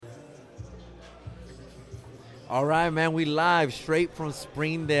All right, man, we live straight from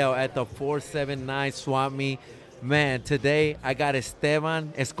Springdale at the 479 Swapmeet. Man, today I got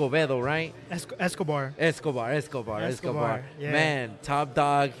Esteban Escobar, right? Escobar. Escobar. Yeah. Man, top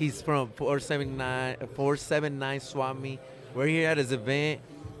dog. He's from 479 Swapmeet. We're here at his event.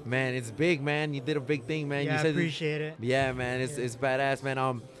 Man, it's big, man. You did a big thing, man. Yeah, you I appreciate it. Yeah, man, it's badass,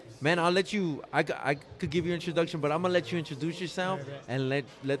 man. Man, I'll let you. I could give you an introduction, but I'm gonna let you introduce yourself Right. and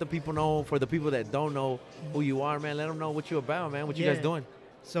let the people know. For the people that don't know who you are, man, let them know what you about, man. What you guys doing?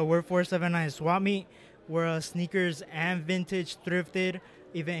 So we're 479 Swapmeet. We're a sneakers and vintage thrifted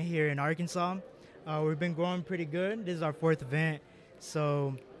event here in Arkansas. We've been growing pretty good. This is our 4th event.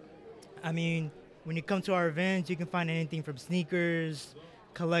 So, I mean, when you come to our events, you can find anything from sneakers,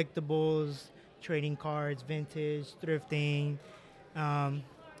 collectibles, trading cards, vintage, thrifting.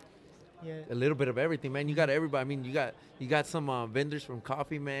 Yeah. A little bit of everything, man. You got everybody. I mean, you got some vendors from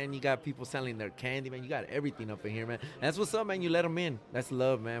coffee, man. You got people selling their candy, man. You got everything up in here, man. That's what's up, man. You let them in. That's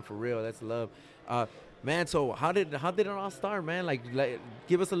love, man. For real, that's love. Man, so how did it all start, man? Like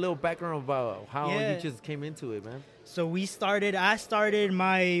give us a little background about how you just came into it, man. So I started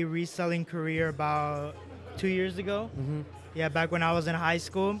my reselling career about 2 years ago. Mm-hmm. Yeah, back when I was in high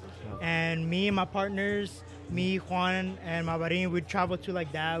school. And me and my partners, me, Juan, and my buddy, we'd travel to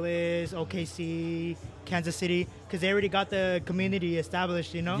like Dallas, OKC, Kansas City, because they already got the community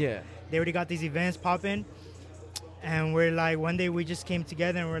established, you know? Yeah. They already got these events popping. And we're like, one day we just came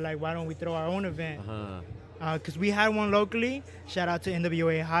together and we're like, why don't we throw our own event? Because we had one locally. Shout out to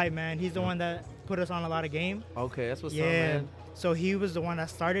NWA Hype, man. He's the one that put us on a lot of game. Okay, that's what's up, man. So he was the one that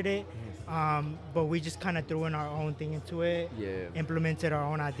started it. But we just kind of threw in our own thing into it. Yeah. Implemented our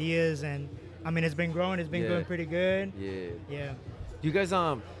own ideas. And, I mean, it's been growing. It's been going pretty good. Yeah. You guys,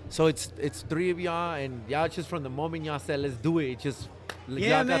 so it's 3 of y'all, and y'all just from the moment y'all said let's do it,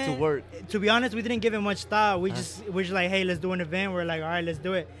 y'all got to work. To be honest, we didn't give it much thought. We're just like, hey, let's do an event. We're like, all right, let's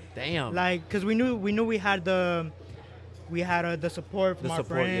do it. Damn. Like, cause we knew we had the support from our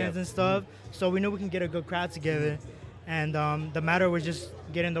friends and stuff. So we knew we can get a good crowd together. And the matter was just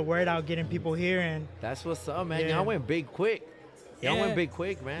getting the word out, getting people here, and that's what's up, man. Y'all went big quick. Y'all went big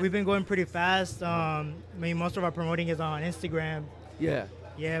quick, man. We've been going pretty fast. I mean, most of our promoting is on Instagram. Yeah,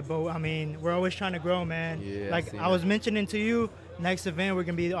 but I mean, we're always trying to grow, man. Yeah, like I was mentioning to you, next event we're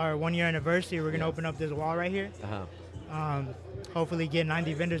gonna be our 1-year anniversary. We're gonna open up this wall right here. Hopefully get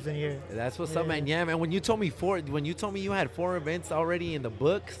 90 vendors in here. That's what's up, man. Yeah, man. When you told me you had 4 events already in the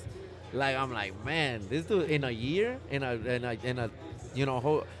books, like I'm like, man, this dude in a year, in a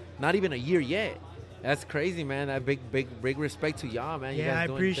not even a year yet. That's crazy, man. That big respect to y'all, man. Yeah, I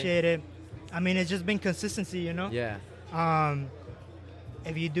appreciate it. I mean, it's just been consistency, you know. Yeah.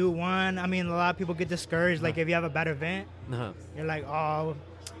 If you do one, I mean, a lot of people get discouraged. Like if you have a bad event, you're like, oh,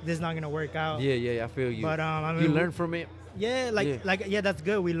 this is not gonna work out. Yeah, I feel you. But I mean, you learn from it. Yeah, that's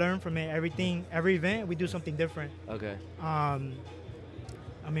good. We learn from it. Every event, we do something different. Okay.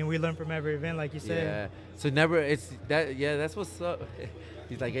 I mean, we learn from every event, like you said. Yeah. So that's what's up.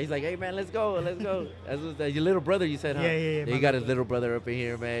 He's like, hey man, let's go. That's what, your little brother, you said, huh? Yeah. You got his little brother up in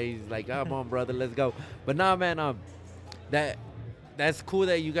here, man. He's like, come on, brother, let's go. But nah, man, that's cool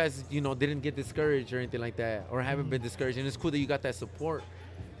that you guys, didn't get discouraged or anything like that, or haven't been discouraged. And it's cool that you got that support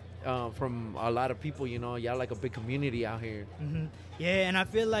from a lot of people. Y'all like a big community out here. Yeah, and I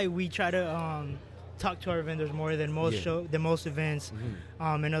feel like we try to talk to our vendors more than most events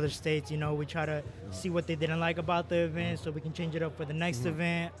in other states. We try to see what they didn't like about the event so we can change it up for the next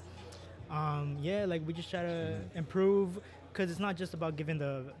event. Like we just try to improve, because it's not just about giving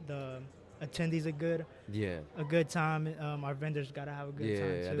the attendees a good time. Our vendors gotta have a good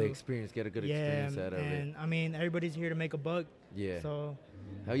time too. The experience, get a good experience out of it. And I mean, everybody's here to make a buck. So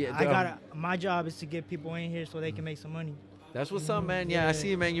hell yeah, my job is to get people in here so they can make some money. That's what's up, man. Yeah, I see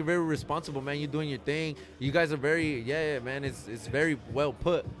you, man. You're very responsible, man. You're doing your thing. You guys are very, man. It's very well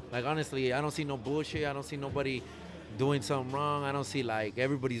put. Like, honestly, I don't see no bullshit. I don't see nobody doing something wrong. I don't see, like,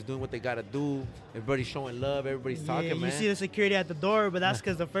 everybody's doing what they got to do. Everybody's showing love. Everybody's talking, man. You see the security at the door, but that's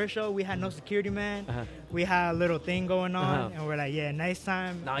because the first show, we had no security, man. We had a little thing going on, and we're like, next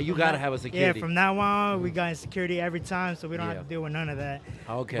time. Nah, you got to have a security. Yeah, from now on, we got security every time, so we don't have to deal with none of that.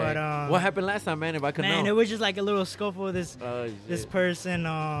 Okay. But, what happened last time, man, if I could know? Man, it was just like a little scuffle. This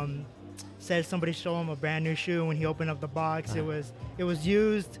person said somebody showed him a brand new shoe. When he opened up the box, it was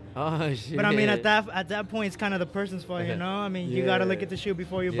used. Oh shit! But I mean, at that point, it's kind of the person's fault, you know. I mean, you gotta look at the shoe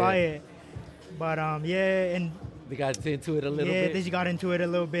before you buy it. But and they got into it a little bit. Yeah, they just got into it a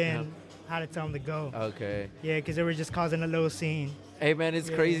little bit and had to tell him to go. Okay. Yeah, because they were just causing a little scene. Hey man, it's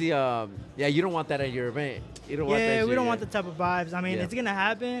crazy. Yeah, you don't want that at your event. You don't want that. Yeah, we shit, don't want the type of vibes. I mean, Yeah. it's gonna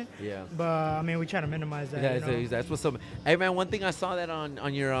happen. Yeah. But I mean, we try to minimize that. Yeah, you know? that's what's up. Hey man, one thing I saw that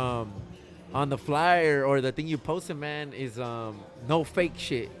on your on the flyer or the thing you posted, man, is no fake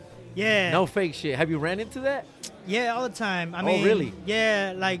shit. Yeah. No fake shit. Have you ran into that? Yeah, all the time. I mean, really?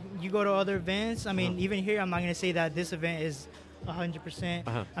 Yeah, like you go to other events. I mean, Uh-huh. even here, I'm not gonna say that this event is 100%.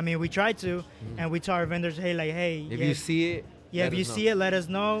 Uh-huh. I mean, we try to, and we tell our vendors, hey, If yeah, you see it, yeah, let if you us know. see it, let us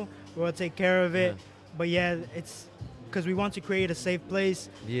know. We'll take care of it. Uh-huh. But yeah, it's because we want to create a safe place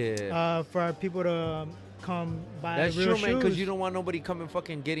Yeah. for our people to come buy That's the real true, man, because shoes. you don't want nobody coming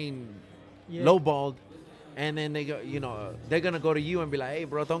fucking getting Yeah. lowballed. And then they go, they're gonna go to you and be like, "Hey,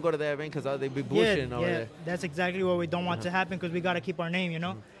 bro, don't go to that event because they be bullshitting over there." That's exactly what we don't want to happen because we gotta keep our name,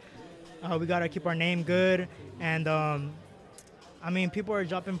 we gotta keep our name good, and I mean, people are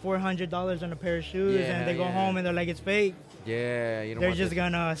dropping $400 on a pair of shoes, and they go home and they're like, it's fake. Yeah, you don't They're want just that.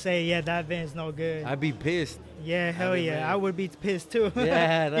 gonna say, yeah, that event's no good. I'd be pissed. Yeah, hell mean, yeah, man. I would be pissed too.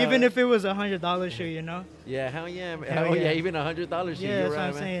 Yeah, no. Even if it was $100 shoe, Yeah, hell yeah, man. Hell Oh yeah. yeah, even $100. Yeah, you're that's right, what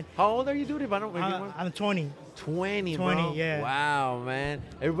I'm man. saying. How old are you, dude? If I don't, if you want- I'm 20. 20, 20, bro. yeah. Wow, man.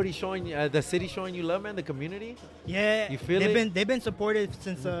 Everybody showing you, the city showing you love, man. The community. Yeah, You feel they've it? been supportive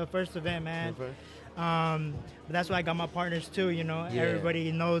since the first event, man. But that's why I got my partners too. Yeah.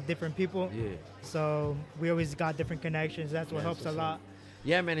 Everybody knows different people, Yeah. so we always got different connections. That's what Yeah, helps a that's lot.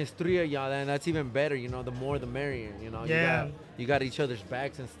 Yeah, man. It's 3 of y'all, and that's even better. The more the merrier. Yeah. You got each other's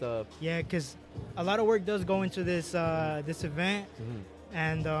backs and stuff. Yeah, because a lot of work does go into this this event, Mhm.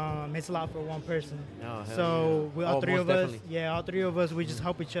 and it's a lot for one person. Oh, hell So yeah. we all Oh, three most of us, definitely. all three of us, we just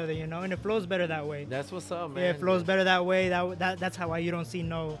help each other, and it flows better that way. That's what's up, man. Yeah, it flows better that way. That's how you don't see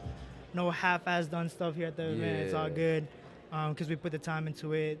no half-ass done stuff here at the event. It's all Yeah. good because we put the time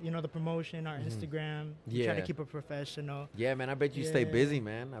into it. The promotion, our Instagram. We try to Yeah. keep it professional. Yeah, man. I bet you stay Yeah. busy,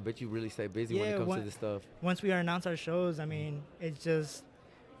 man. I bet you really stay busy when Yeah, it comes to what- this stuff. Once we announce our shows, I mean, it's just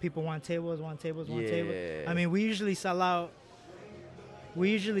people want tables. Yeah. I mean, we usually sell out.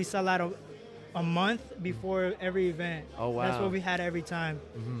 A month before every event. Oh, wow. That's what we had every time.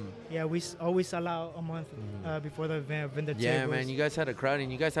 Mhm. Yeah, we always sell out a month before the event. Vendor Yeah, tables. man. You guys had a crowd, and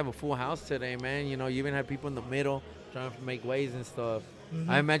you guys have a full house today, man. You even had people in the middle trying to make waves and stuff.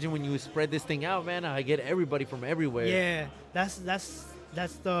 I imagine when you spread this thing out, man, I get everybody from everywhere. Yeah, that's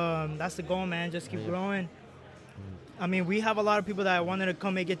the goal, man. Just keep Yeah. growing. I mean, we have a lot of people that wanted to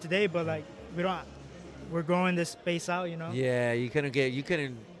come make it today, but like we're growing this space out, Yeah, you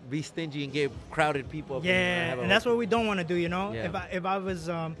couldn't be stingy and get crowded people up in there. Yeah, Have a and that's whole- what we don't want to do, Yeah. If I was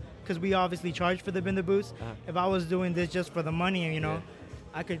because we obviously charge for the vendor booths. Uh-huh. If I was doing this just for the money, Yeah.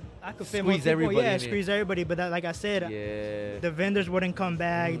 I could fit more Squeeze people. everybody Yeah, in squeeze everybody. But that, like I said, Yeah. the vendors wouldn't come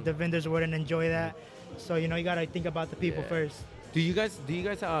back. The vendors wouldn't enjoy that. So you gotta think about the people Yeah. first. Do you guys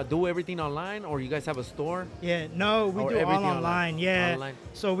do everything online, or you guys have a store? Yeah, no, we Or do all everything online. online? Yeah. Online.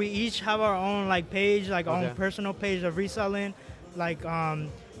 So we each have our own page, our Okay. own personal page of reselling,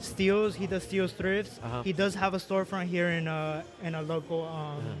 steals. He does steals thrifts. Uh-huh. He does have a storefront here in a local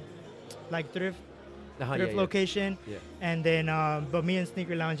thrift Yeah. location. Yeah. And then but me and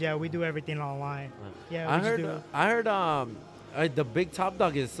Sneaker Lounge, we do everything online. Yeah, we I just heard. do. I heard. The big top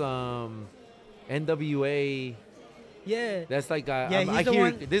dog is NWA. Yeah. That's like Yeah, I he's the hear.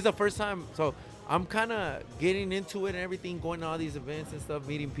 one- This is the first time, so I'm kind of getting into it and everything, going to all these events and stuff,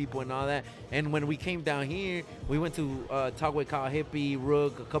 meeting people and all that. And when we came down here, we went to talk with Kyle Hippie,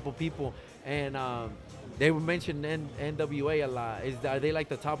 Rook, a couple people, and they were mentioning NWA a lot. Are they like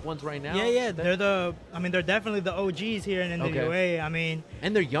the top ones right now? Yeah. They're definitely the OGs here in NWA. Okay. I mean,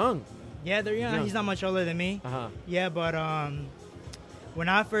 And they're young. yeah, they're young. Yeah. He's not much older than me. Uh-huh. Yeah, but when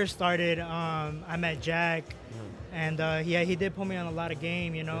I first started, I met Jack, and he did put me on a lot of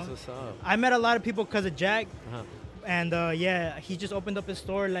game. That's what's up. I met a lot of people because of Jack, Uh-huh. and he just opened up his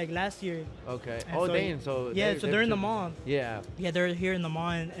store last year. Okay. And Oh, so- damn. So Yeah, so they're in the tripping. mall. Yeah. Yeah, they're here in the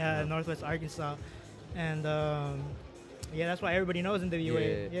mall in Northwest Arkansas, and that's why everybody knows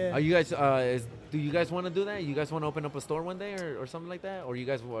NWA. Yeah. Are you guys? Do you guys want to do that? You guys want to open up a store one day or something like that? Or you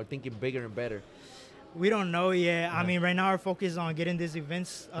guys are thinking bigger and better? We don't know yet. I Uh-huh. mean, right now our focus is on getting these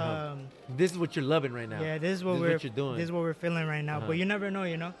events. This is what you're loving right now. Yeah, this is what you're doing. This is what we're feeling right now. Uh-huh. But you never know,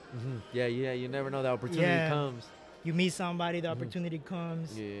 Yeah. You never know, the opportunity Yeah. comes. You meet somebody, the opportunity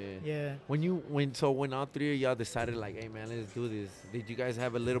comes. Yeah. Yeah. When all three of y'all decided, like, hey man, let's do this. Did you guys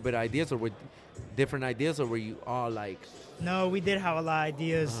have a little bit of ideas, or were different ideas, or were you all like? No, we did have a lot of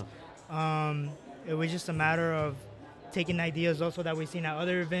ideas. It was just a matter of taking ideas also that we've seen at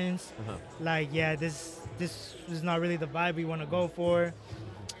other events. Like, this is not really the vibe we want to go for.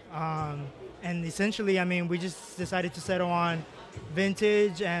 And essentially, I mean, we just decided to settle on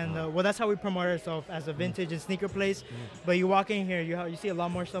vintage, and well, that's how we promote ourselves as a vintage and sneaker place. But you walk in here, you see a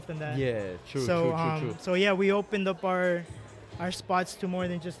lot more stuff than that. Yeah, true, true. So yeah, we opened up our spots to more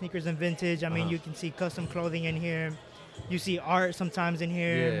than just sneakers and vintage. I mean, you can see custom clothing in here. You see art sometimes in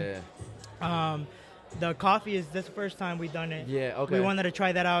here. Yeah. The coffee is this first time we've done it. Yeah, okay. We wanted to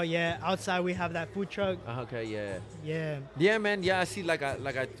try that out. Yeah, outside we have that food truck. Okay, yeah. Yeah. Yeah, man. Yeah, I see.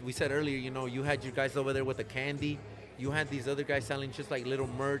 We said earlier, you know, you had your guys over there with the candy. You had these other guys selling just like little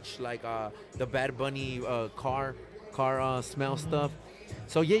merch, like the Bad Bunny car smell stuff.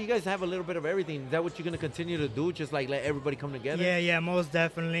 So yeah, you guys have a little bit of everything. Is that what you're gonna continue to do? Just like let everybody come together? Yeah, most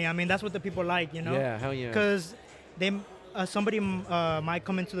definitely. I mean, that's what the people like, you know. Yeah, hell yeah. Because they. Somebody might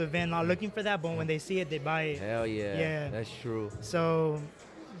come into the event not looking for that, but when they see it, they buy it. Hell yeah. Yeah. That's true. So,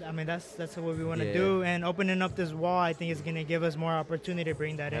 I mean, that's what we want to do. And opening up this wall, I think, is going to give us more opportunity to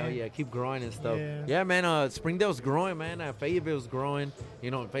bring that in. Hell yeah. Keep growing and stuff. Yeah, man. Springdale's growing, man. Fayetteville's growing.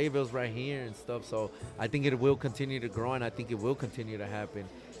 You know, Fayetteville's right here and stuff. So, I think it will continue to grow, and I think it will continue to happen.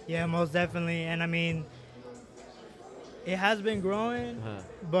 Yeah, most definitely. And, I mean, it has been growing,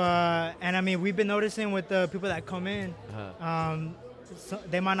 and I mean, we've been noticing with the people that come in, so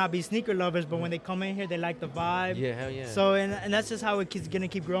they might not be sneaker lovers, but when they come in here, they like the vibe. Yeah, hell yeah. So, and that's just how it's gonna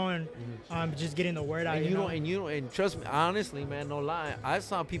keep growing, just getting the word out. And trust me, honestly, man, no lie, I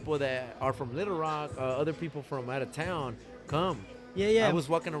saw people that are from Little Rock, other people from out of town come. Yeah. I was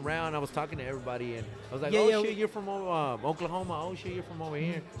walking around, I was talking to everybody, and I was like, shit, you're from Oklahoma. Oh shit, you're from over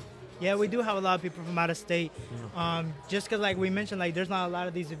here. Yeah, we do have a lot of people from out of state. Just because, like we mentioned, like there's not a lot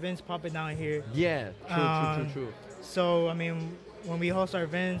of these events popping down here. Yeah, true. So, I mean, when we host our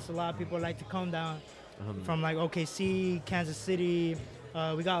events, a lot of people like to come down from like OKC, Kansas City.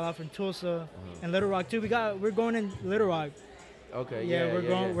 We got a lot from Tulsa and Little Rock too. We're going in Little Rock. Okay.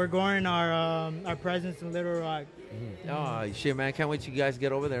 We're growing our presence in Little Rock. Oh shit, man! Can't wait till you guys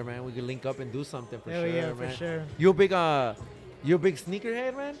get over there, man. We can link up and do something for sure. Yeah, man. for sure. You a big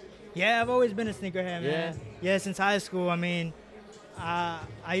sneakerhead, man? Yeah, I've always been a sneakerhead, man. Yeah, since high school. I mean,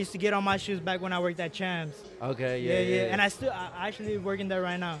 I used to get on my shoes back when I worked at Champs. Okay, yeah. And I actually working there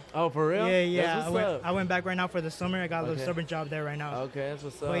right now. Oh, for real? Yeah. That's what's up. I went back right now for the summer. I got a little stubborn job there right now. Okay, that's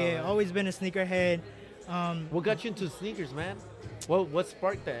what's up. But yeah, always been a sneakerhead. What got you into sneakers, man? What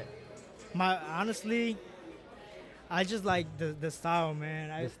sparked that? Honestly, I just like the style, man.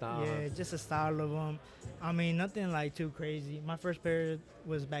 The style. Yeah, just the style of them. I mean, nothing like too crazy. My first pair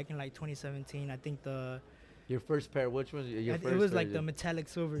was back in like 2017. I think Your first pair, which one? It was like the metallic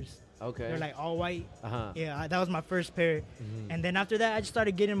silvers. Okay. They're like all white. Yeah, that was my first pair. And then after that, I just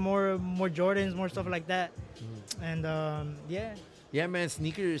started getting more Jordans, more stuff like that. And yeah. Yeah, man,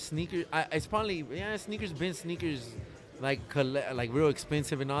 sneakers. It's probably sneakers like real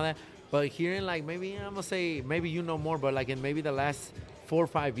expensive and all that. But here in like maybe I'm gonna say maybe you know more, but like in maybe the last 4 or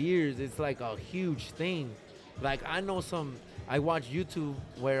 5 years, it's like a huge thing. Like I watch YouTube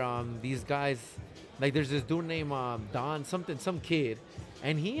where these guys, like there's this dude named Don some kid,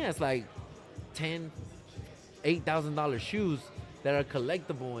 and he has like $8,000 shoes that are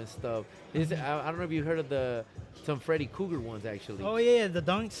collectible and stuff. I don't know if you heard of some Freddy Krueger ones actually. Oh yeah, the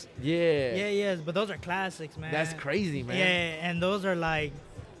Dunks. Yeah, but those are classics, man. That's crazy, man. Yeah, and those are like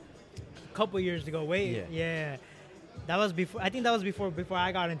a couple years ago. Yeah. That was before. I think that was before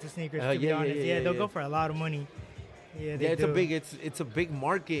I got into sneakers. To be honest, they'll go for a lot of money. Yeah, it's a big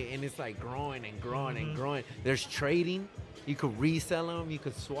market, and it's like growing and growing and growing. There's trading. You could resell them. You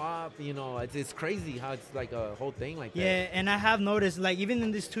could swap. You know, it's crazy how it's like a whole thing like that. Yeah, and I have noticed, like even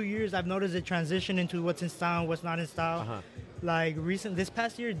in these 2 years, I've noticed a transition into what's in style and what's not in style. Like this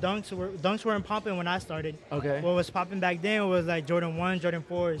past year, dunks weren't popping when I started. Okay. What was popping back then was like Jordan 1, Jordan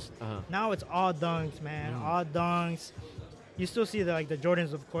 4s. Now it's all dunks, man. All dunks. You still see the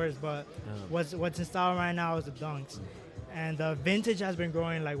Jordans, of course, but what's in style right now is the dunks. And vintage has been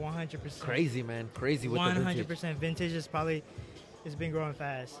growing like 100%. Crazy, man. Crazy with 100%. The vintage. 100% vintage it's been growing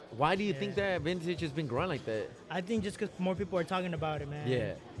fast. Why do you think that vintage has been growing like that? I think just because more people are talking about it, man.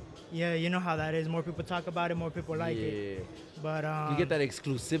 Yeah. Yeah, you know how that is. More people talk about it, more people like it. But you get that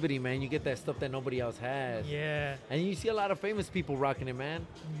exclusivity, man. You get that stuff that nobody else has. Yeah. And you see a lot of famous people rocking it, man.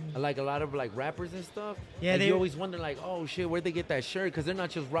 Like a lot of like rappers and stuff. Yeah. You always wonder like, oh shit, where'd they get that shirt? Because they're not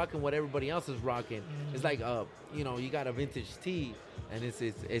just rocking what everybody else is rocking. It's like, you got a vintage tee, and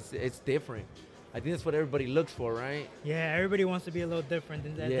it's different. I think that's what everybody looks for, right? Yeah, everybody wants to be a little different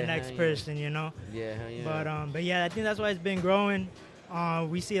than the next person, you know. Yeah. But yeah, I think that's why it's been growing.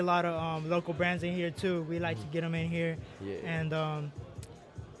 We see a lot of local brands in here too. We like to get them in here,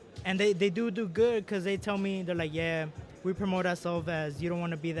 and they do good because they tell me, they're like, yeah, we promote ourselves as you don't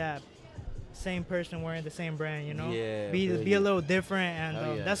want to be that same person wearing the same brand, you know. Yeah, Be a little different,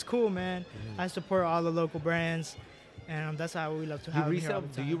 and yeah. that's cool, man. I support all the local brands, and that's how we love to have them here all the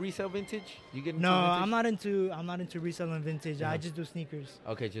Do time. you resell vintage? You get into No, vintage? I'm not into reselling vintage. I just do sneakers.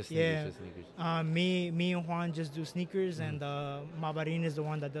 Okay, just sneakers. Yeah. Just sneakers. Me and Juan just do sneakers, and Mabarin is the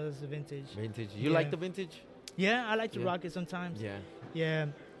one that does the vintage. Vintage. You like the vintage? Yeah, I like to rock it sometimes. Yeah. Yeah.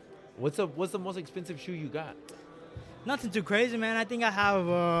 What's the most expensive shoe you got? Nothing too crazy, man. I think I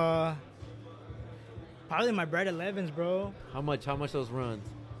have probably my Bread 11s, bro. How much those runs?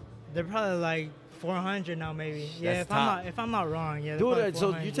 They're probably like 400 now, maybe. Yeah, if I'm not wrong. Yeah. Dude,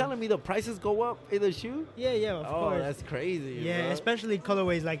 so you're telling me the prices go up in the shoe? Yeah, of course. Oh, that's crazy. Yeah, bro. especially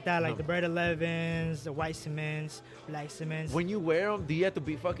colorways like that, like the Bread 11s, the white cements, black cements. When you wear them, do you have to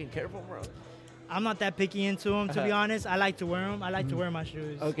be fucking careful, bro? I'm not that picky into them, to be honest. I like to wear them. I like to wear my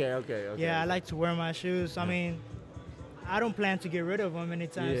shoes. Okay. Yeah, I like to wear my shoes. I mean, I don't plan to get rid of them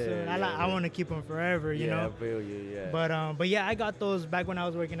anytime soon. I want to keep them forever, you know. I feel you. Yeah. But yeah, I got those back when I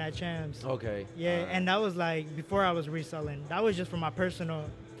was working at Champs. Okay. Yeah, and that was like before I was reselling. That was just for my personal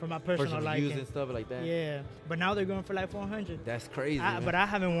liking. use and stuff like that. Yeah, but now they're going for like 400. That's crazy. But I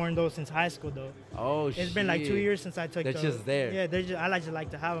haven't worn those since high school though. Oh shit. It's been like 2 years since I took those. those. They're just there. Yeah, they're just. I just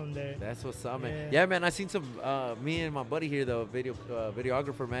like to have them there. That's what's up, man. Yeah, man. I seen some. Me and my buddy here, the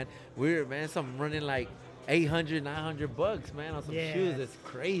videographer, man. We're some running like $800, $900, man, on some shoes. It's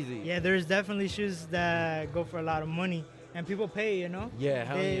crazy. Yeah, there's definitely shoes that go for a lot of money, and people pay, you know. Yeah,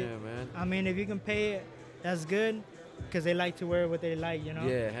 hell yeah, man. I mean, if you can pay it, that's good, because they like to wear what they like, you know.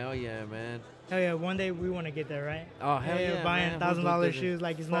 Yeah, hell yeah, man. Hell yeah, one day we want to get there, right? Oh hell yeah, buying $1,000 shoes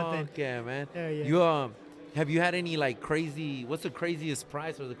like it's nothing. Yeah, man. Hell yeah. You have you had any like crazy? What's the craziest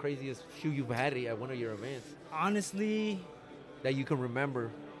price or the craziest shoe you've had at one of your events? Honestly, that you can remember.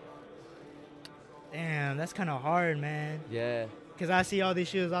 Damn, that's kind of hard, man. Yeah. Because I see all these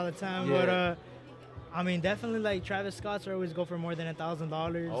shoes all the time. Yeah. But, I mean, definitely, like, Travis Scott's always go for more than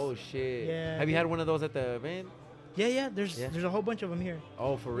 $1,000. Oh, shit. Yeah. Have you had one of those at the event? Yeah. There's a whole bunch of them here.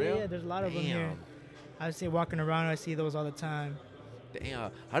 Oh, for real? Yeah, there's a lot of them here. I see walking around, I see those all the time.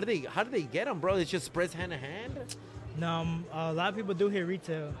 Damn. How do they get them, bro? It's just spreads hand to hand? No, a lot of people do here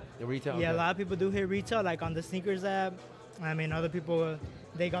retail. The retail? Yeah, okay. a lot of people do here retail, like on the sneakers app. I mean, other people,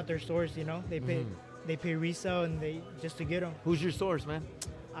 they got their stores, you know. They pay. They pay resale and they just to get them. Who's your source, man?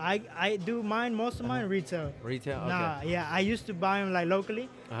 I do mine, most of mine retail. Retail? Okay. Nah, yeah, I used to buy them like locally,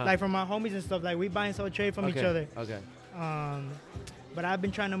 like from my homies and stuff. Like we buy and sell trade from each other. Okay. But I've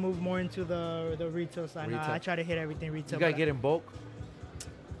been trying to move more into the retail side. Now I try to hit everything retail. You gotta get in bulk?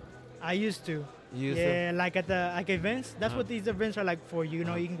 I used to. Like at events. That's what these events are like for. You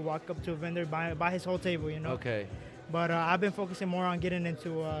know, you can walk up to a vendor, buy his whole table, you know. Okay. But I've been focusing more on getting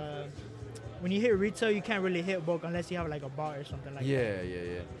into when you hit retail, you can't really hit bulk unless you have like a bar or something like that.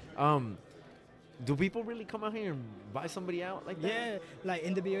 Yeah. Do people really come out here and buy somebody out like that? Yeah, like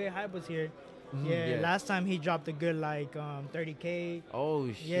NWA Hype was here. Last time he dropped a good like $30K. Oh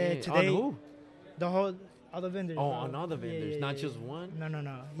shit. Yeah, today. On who? All the vendors. Oh, bro. on all the vendors, not just one?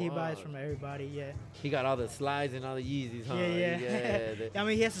 No. He buys from everybody, yeah. He got all the slides and all the Yeezys, huh? Yeah. I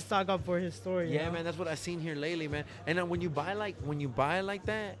mean, he has to stock up for his store. Yeah, man, that's what I've seen here lately, man. And when you buy like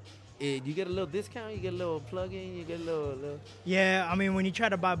that, you get a little discount, you get a little plug-in, you get a little. Yeah, I mean, when you try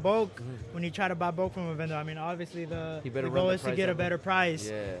to buy bulk, from a vendor, I mean, obviously the goal is to get a better price.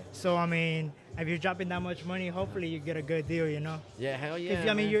 Yeah. So, I mean, if you're dropping that much money, hopefully you get a good deal, you know? Yeah, hell yeah. Because,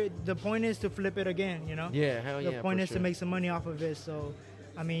 I mean, the point is to flip it again, you know? Yeah, hell yeah. The point is to make some money off of it. So,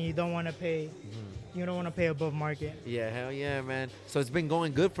 I mean, you don't want to pay. You don't want to pay above market. Yeah, hell yeah, man. So it's been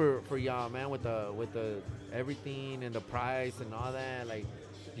going good for y'all, man, with the everything and the price and all that. Like,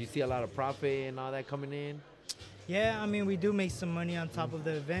 do you see a lot of profit and all that coming in? Yeah, I mean, we do make some money on top of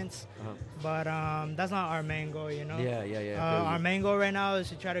the events, but that's not our main goal, you know? Yeah. Our main goal right now is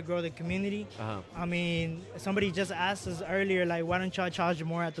to try to grow the community. I mean, somebody just asked us earlier, like, why don't y'all charge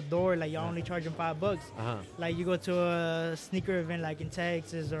more at the door? Like, y'all only charging $5. Like, you go to a sneaker event, like in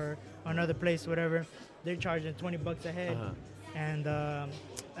Texas or another place, whatever, they're charging $20 a head.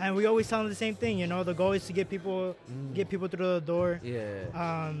 And we always tell them the same thing, you know. The goal is to get people through the door.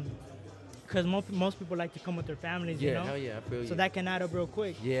 Yeah. Because most people like to come with their families, you know. Hell yeah, I feel you. So that can add up real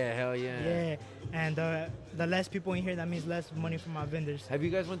quick. Yeah, hell yeah. Yeah, and the less people in here, that means less money for my vendors. Have you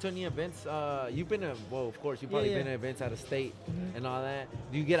guys went to any events? You've been of course, you've probably been to events out of state and all that.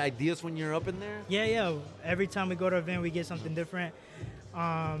 Do you get ideas when you're up in there? Yeah. Every time we go to an event, we get something different.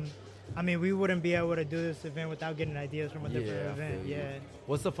 I mean, we wouldn't be able to do this event without getting ideas from a different event. Yeah.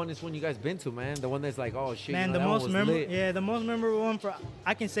 What's the funniest one you guys been to, man? The one that's like, oh shit, man, the most memorable one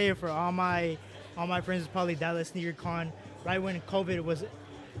I can say it for all my friends is probably Dallas Sneaker Con. Right when COVID was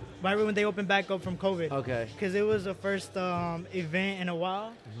right when they opened back up from COVID. Okay. Because it was the first event in a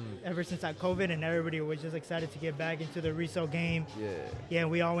while, ever since that COVID, and everybody was just excited to get back into the resale game. Yeah. Yeah,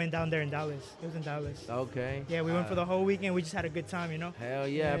 we all went down there in Dallas. It was in Dallas. Okay. Yeah, we went for the whole weekend. We just had a good time, you know? Hell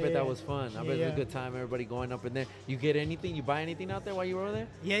yeah, I bet that was fun. I bet it was yeah. a good time, everybody going up in there. You get anything? You buy anything out there while you were over there?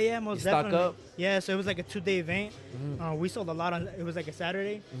 Yeah, most You stock definitely. up? Yeah, so it was like a 2-day event. We sold a lot on, it was like a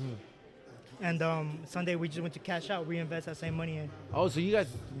Saturday. And Sunday we just went to cash out, reinvest that same money in. Oh, so you guys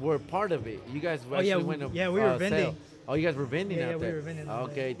were part of it. You guys actually went to we were vending. sell. Oh, you guys were vending out there? Yeah, we were vending.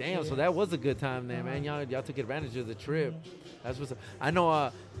 Okay, damn. Yeah. So that was a good time then, man. Y'all took advantage of the trip. That's what's up. I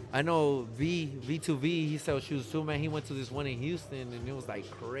know V2V, he sells shoes too, man. He went to this one in Houston and it was like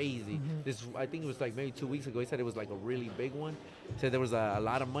crazy. I think it was like maybe 2 weeks ago. He said it was like a really big one. He said there was a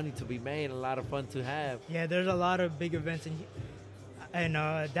lot of money to be made and a lot of fun to have. Yeah, there's a lot of big events in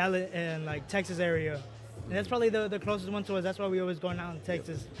Dallas and like Texas area. And that's probably the closest one to us. That's why we always go out in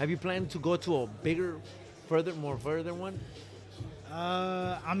Texas. Have you planned to go to a bigger, more further one?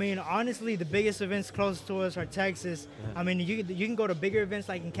 I mean, honestly, the biggest events close to us are Texas. I mean, you can go to bigger events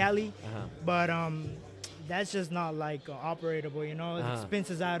like in Cali, but that's just not like operatable, you know. The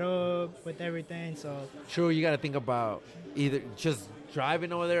expenses add up with everything, so. Sure, you got to think about either just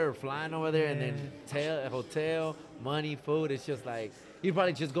driving over there or flying over there and then a hotel, money, food. It's just like you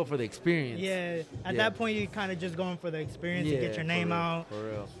probably just go for the experience. Yeah, at that point you kind of just going for the experience to get your name out, for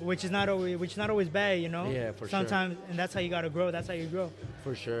real. which is not always bad, you know. Yeah, for Sometimes, and that's how you gotta grow. That's how you grow.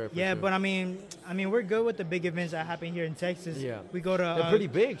 For sure. But I mean, we're good with the big events that happen here in Texas. Yeah, we go to. They're pretty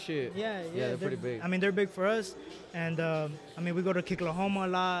big, shit. Yeah, they're pretty big. I mean, they're big for us, and I mean, we go to Oklahoma a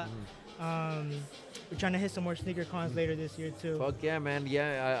lot. We're trying to hit some more sneaker cons later this year too. Fuck yeah, man.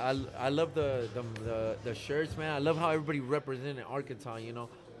 Yeah, I love the shirts, man. I love how everybody represented Arkansas. You know,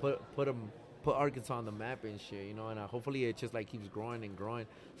 put Arkansas on the map and shit. You know, and hopefully it just like keeps growing and growing,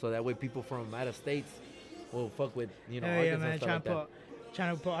 so that way people from out of states will fuck with Arkansas. Yeah, man. Stuff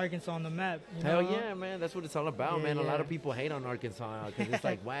Trying to put Arkansas on the map. Hell yeah, man. That's what it's all about, man. A lot of people hate on Arkansas because it's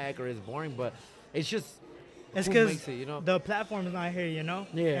like whack or it's boring, but it's just. It's because the platform is not here, you know?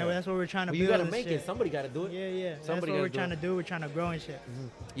 Yeah. And that's what we're trying to build. You got to make it. Somebody got to do it. Yeah. That's what we're trying to do. We're trying to grow and shit.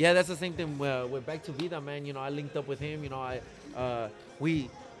 Yeah, that's the same thing with Back to Vida, man. You know, I linked up with him. You know, we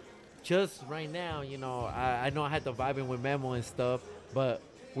just right now, you know, I know I had to vibe in with Memo and stuff, but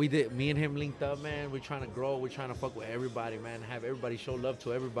me and him linked up, man. We're trying to grow. We're trying to fuck with everybody, man. Have everybody show love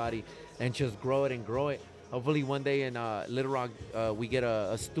to everybody and just grow it and grow it. Hopefully one day in Little Rock, we get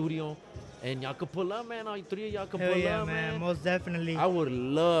a studio. And y'all could pull up, man. All three of y'all could pull up, man. Most definitely. I would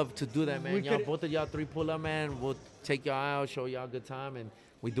love to do that, man. Both of y'all three pull up, man. We'll take y'all out, show y'all a good time, and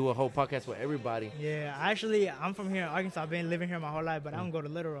we do a whole podcast with everybody. Yeah, actually, I'm from here in Arkansas. I've been living here my whole life, but I don't go to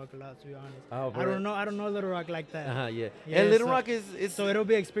Little Rock a lot, to be honest. Oh, I don't know Little Rock like that. Yeah. And Little Rock is so it'll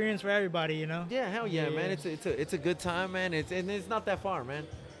be an experience for everybody, you know. Yeah, hell yeah, man. It's a good time, man. It's not that far, man.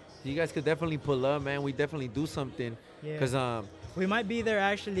 You guys could definitely pull up, man. We definitely do something. Yeah. Cause we might be there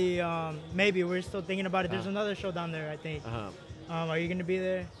actually. Maybe we're still thinking about it. There's another show down there, I think. Are you gonna be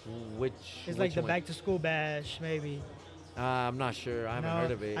there? It's like the Back to School Bash, maybe. I'm not sure. I haven't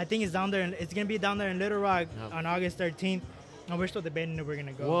heard of it. I think it's down there. It's gonna be down there in Little Rock on August 13th. And we're still debating if we're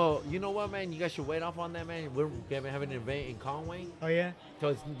gonna go. Well, you know what, man? You guys should wait off on that, man. We're gonna have an event in Conway. Oh yeah.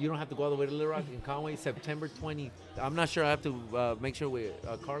 So you don't have to go all the way to Little Rock. In Conway, September 20th. I'm not sure. I have to make sure with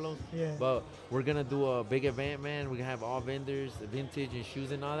Carlos. Yeah. But we're gonna do a big event, man. We're gonna have all vendors, vintage and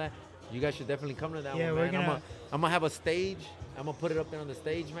shoes and all that. You guys should definitely come to that one, man. I'm gonna have a stage. I'm gonna put it up there on the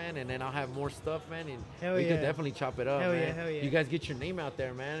stage, man, and then I'll have more stuff, man, and we could definitely chop it up, man. Hell yeah. You guys get your name out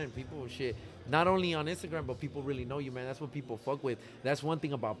there, man, and people shit. Not only on Instagram, but people really know you, man. That's what people fuck with. That's one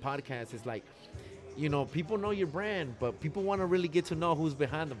thing about podcasts. It's like, you know, people know your brand, but people want to really get to know who's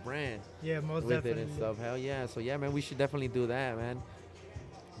behind the brand. Yeah, most with definitely. It and stuff. Hell yeah. So yeah, man, we should definitely do that, man.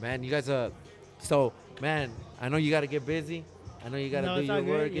 Man, you guys so man, I know you gotta get busy. I know you gotta do your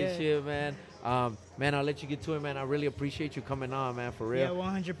work and shit, man. Man, I'll let you get to it, man. I really appreciate you coming on, man, for real. Yeah,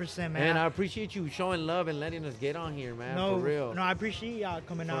 100%, man. And I appreciate you showing love and letting us get on here, man, for real. No, I appreciate y'all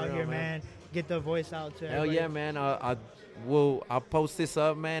coming out here, man. Get the voice out to everybody. Hell yeah, man. I'll post this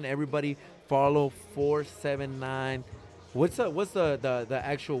up, man. Everybody follow 479. What's the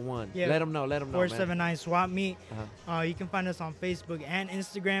actual one? Yeah, let them know, 479 Swapmeet. You can find us on Facebook and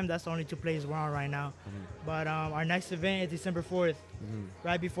Instagram. That's the only two places we're on right now. But our next event is December 4th,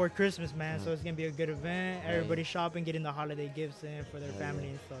 right before Christmas, man. So it's gonna be a good event. Everybody shopping, getting the holiday gifts in for their family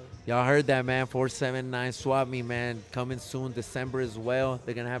and stuff. Y'all heard that, man. 479 Swapmeet, man. Coming soon, December as well.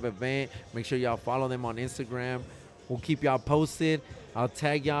 They're gonna have an event. Make sure y'all follow them on Instagram. We'll keep y'all posted. I'll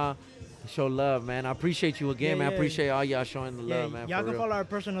tag y'all Show love, man. I appreciate you again, man. I Yeah. appreciate all y'all showing the Yeah, love, man. y'all for can real. follow our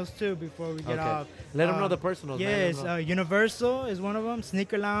personals too before we get Okay. off. Let them know the personals, man. Let 'em Yes, know. Universal is one of them,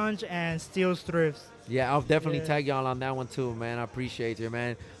 Sneaker Lounge, and Steel's Thrifts. Yeah, I'll definitely Yeah. tag y'all on that one too, man. I appreciate you,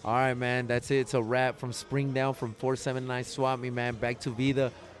 man. All right, man. That's it. It's a wrap from Springdale from 479 Swap Me, man. Back to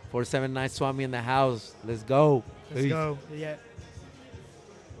Vida. 479 Swap Me in the house. Let's go. Let's Peace. go. Yeah. There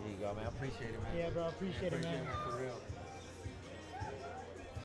you go, man. I appreciate it, man. Yeah, bro. Appreciate it, man. For real.